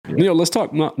Let's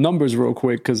talk numbers real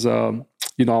quick because, on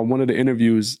one of the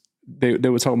interviews, they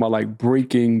were talking about like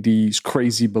breaking these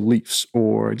crazy beliefs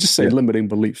or just say limiting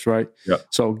beliefs, right? Yeah.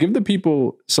 So give the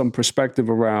people some perspective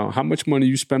around how much money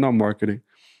you spend on marketing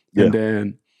and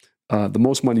then the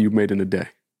most money you've made in a day.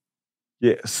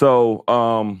 Yeah. So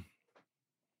how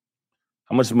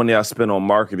much money I spend on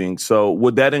marketing. So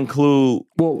would that include?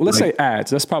 Well, let's say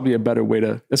ads. That's probably a better way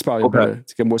to, better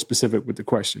to get more specific with the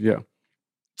question. Yeah.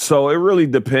 So it really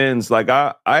depends. Like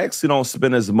I actually don't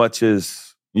spend as much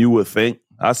as you would think.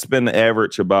 I spend the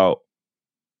average about,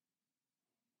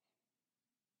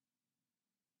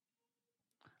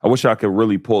 I wish I could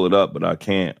really pull it up, but I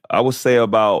can't. I would say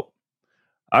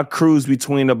I cruise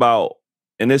between about,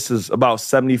 and this is about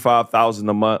 $75,000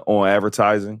 a month on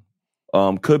advertising.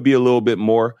 Could be a little bit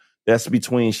more. That's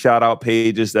between shout out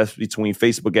pages. That's between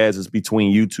Facebook ads. It's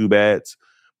between YouTube ads.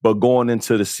 But going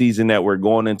into the season that we're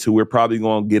going into, we're probably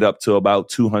going to get up to about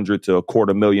 200 to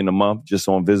 $250,000 a month just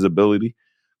on visibility.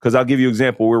 Because I'll give you an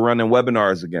example. We're running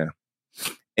webinars again.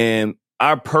 And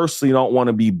I personally don't want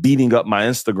to be beating up my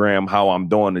Instagram how I'm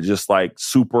doing it. Just like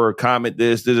super comment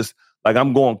this. Like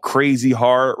I'm going crazy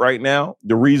hard right now.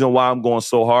 The reason why I'm going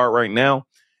so hard right now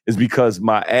is because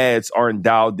my ads aren't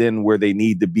dialed in where they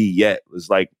need to be yet. It's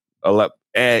like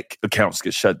ad accounts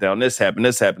get shut down. This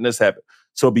happened.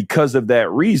 So because of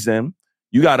that reason,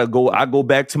 I go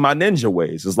back to my ninja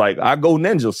ways. It's like I go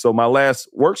ninja. So my last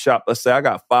workshop, let's say I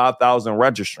got 5,000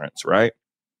 registrants, right?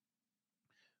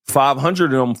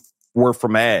 500 of them were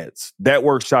from ads. That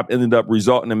workshop ended up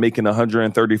resulting in making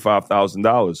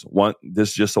 $135,000. This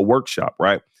is just a workshop,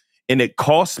 right? And it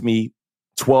cost me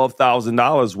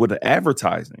 $12,000 with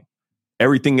advertising.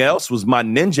 Everything else was my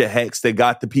ninja hacks that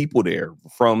got the people there,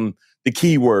 from the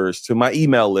keywords to my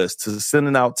email list to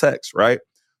sending out text, right?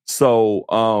 So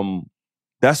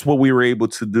that's what we were able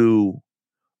to do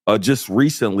just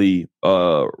recently.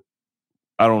 I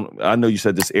know you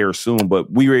said this airs soon,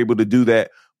 but we were able to do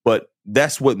that. But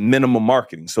that's what minimum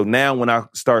marketing. So now when I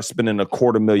start spending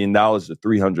 $250,000 to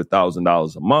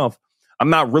 $300,000 a month, I'm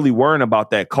not really worrying about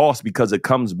that cost because it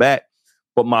comes back.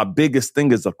 But my biggest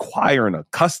thing is acquiring a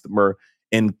customer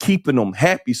and keeping them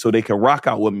happy so they can rock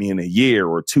out with me in a year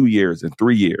or 2 years and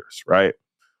 3 years, right?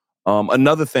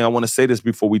 Another thing, I want to say this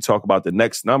before we talk about the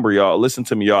next number, y'all. Listen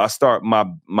to me, y'all. I start my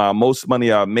most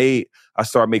money I made, I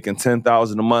start making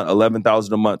 $10,000 a month,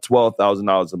 $11,000 a month,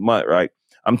 $12,000 a month, right?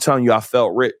 I'm telling you, I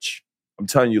felt rich. I'm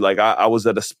telling you, like I was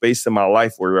at a space in my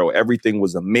life where everything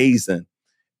was amazing.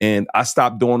 And I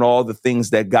stopped doing all the things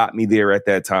that got me there at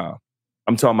that time.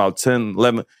 I'm talking about 10,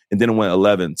 11, and then it went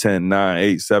 11, 10, 9,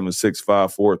 8, 7, 6,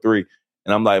 5, 4, 3.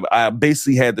 And I'm like, I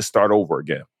basically had to start over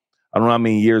again. I don't know how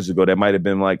many years ago. That might have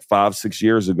been like 5, 6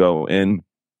 years ago. And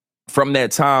from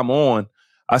that time on,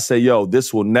 I say, yo,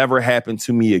 this will never happen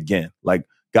to me again. Like,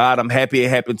 God, I'm happy it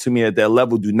happened to me at that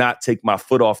level. Do not take my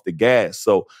foot off the gas.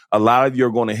 So a lot of you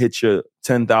are going to hit your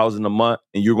 10,000 a month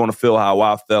and you're going to feel how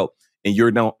I felt. And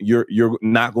you're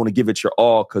not going to give it your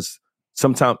all, because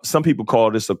sometimes some people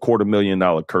call this a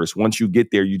 $250,000 curse. Once you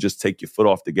get there, you just take your foot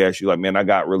off the gas. You're like, man, I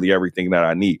got really everything that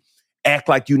I need. Act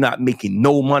like you're not making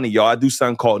no money, y'all. I do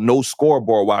something called no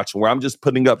scoreboard watching, where I'm just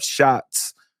putting up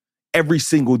shots every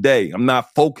single day. I'm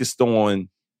not focused on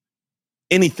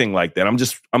anything like that.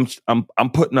 I'm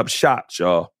putting up shots,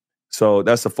 y'all. So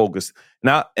that's the focus.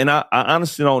 And I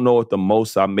honestly don't know what the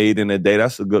most I made in a day.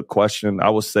 That's a good question.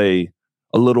 I would say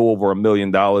a little over $1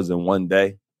 million in one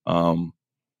day.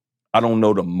 I don't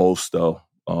know the most though.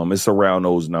 It's around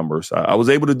those numbers. I was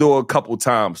able to do it a couple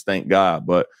times, thank God.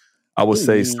 But I would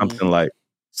say something like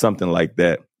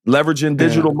that. Leveraging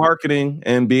digital marketing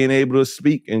and being able to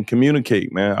speak and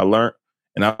communicate, man. I learned,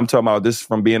 and I'm talking about this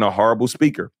from being a horrible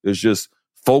speaker. It's just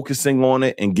focusing on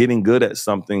it and getting good at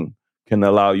something can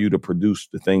allow you to produce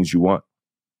the things you want.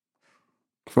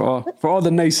 For all the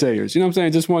naysayers, you know what I'm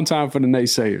saying? Just one time for the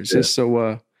naysayers, just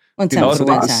so one time so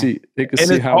they can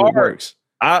see how it works.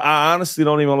 I honestly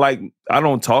don't even I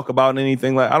don't talk about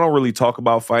anything I don't really talk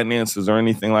about finances or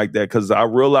anything like that, because I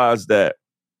realize that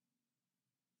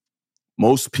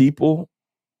most people,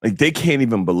 they can't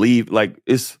even believe,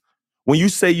 it's when you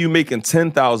say you making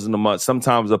 $10,000 a month,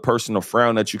 sometimes a person will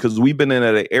frown at you, because we've been in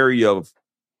an area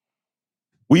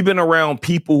we've been around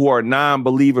people who are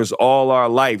non-believers all our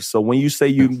life. So when you say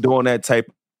you're doing that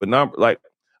type of number,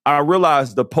 I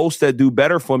realize the posts that do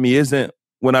better for me isn't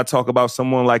when I talk about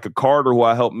someone like a Carter who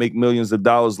I help make millions of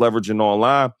dollars leveraging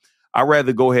online. I'd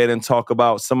rather go ahead and talk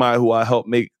about somebody who I help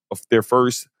make their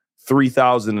first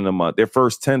 $3,000 in a month, their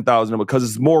first $10,000, because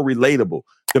it's more relatable.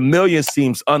 The million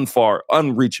seems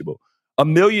unreachable.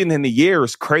 $1 million in a year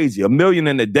is crazy. $1 million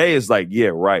in a day is like,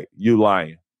 yeah, right, you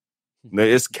lying.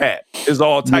 It's cap. It's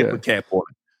all type of cap on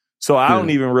it. So I don't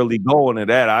even really go into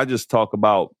that. I just talk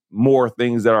about more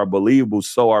things that are believable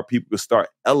so our people can start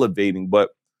elevating. But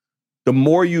the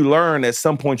more you learn, at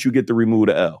some point you get to remove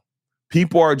the L.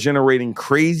 People are generating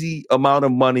crazy amount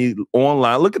of money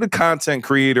online. Look at the content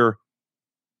creator.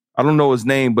 I don't know his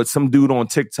name, but some dude on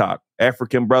TikTok,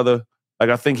 African brother. Like,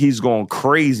 I think he's going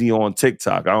crazy on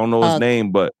TikTok. I don't know his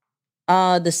name, but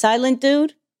the silent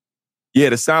dude? Yeah,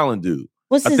 the silent dude.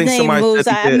 What's his name, Moose?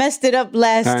 I messed it up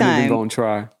last time. I ain't even gonna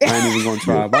try.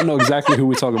 But I know exactly who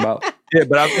we're talking about. Yeah,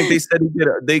 but I think they said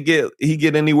he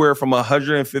get anywhere from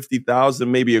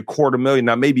 150,000, maybe $250,000.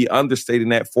 Now, maybe understating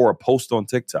that for a post on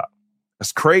TikTok.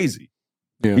 That's crazy.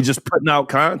 Yeah. He's just putting out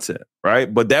content,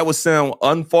 right? But that would sound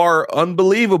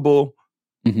unbelievable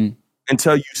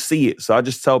until you see it. So I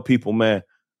just tell people, man,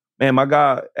 my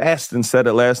guy Aston said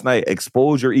it last night.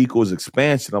 Exposure equals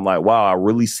expansion. I'm like, wow, I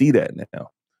really see that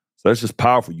now. So that's just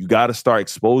powerful. You got to start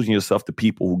exposing yourself to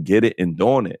people who get it and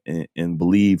doing it and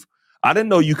believe. I didn't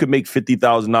know you could make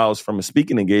 $50,000 from a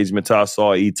speaking engagement until I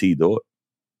saw ET do it.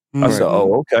 I said,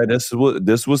 oh, okay,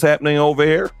 this was happening over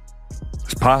here.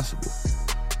 It's possible.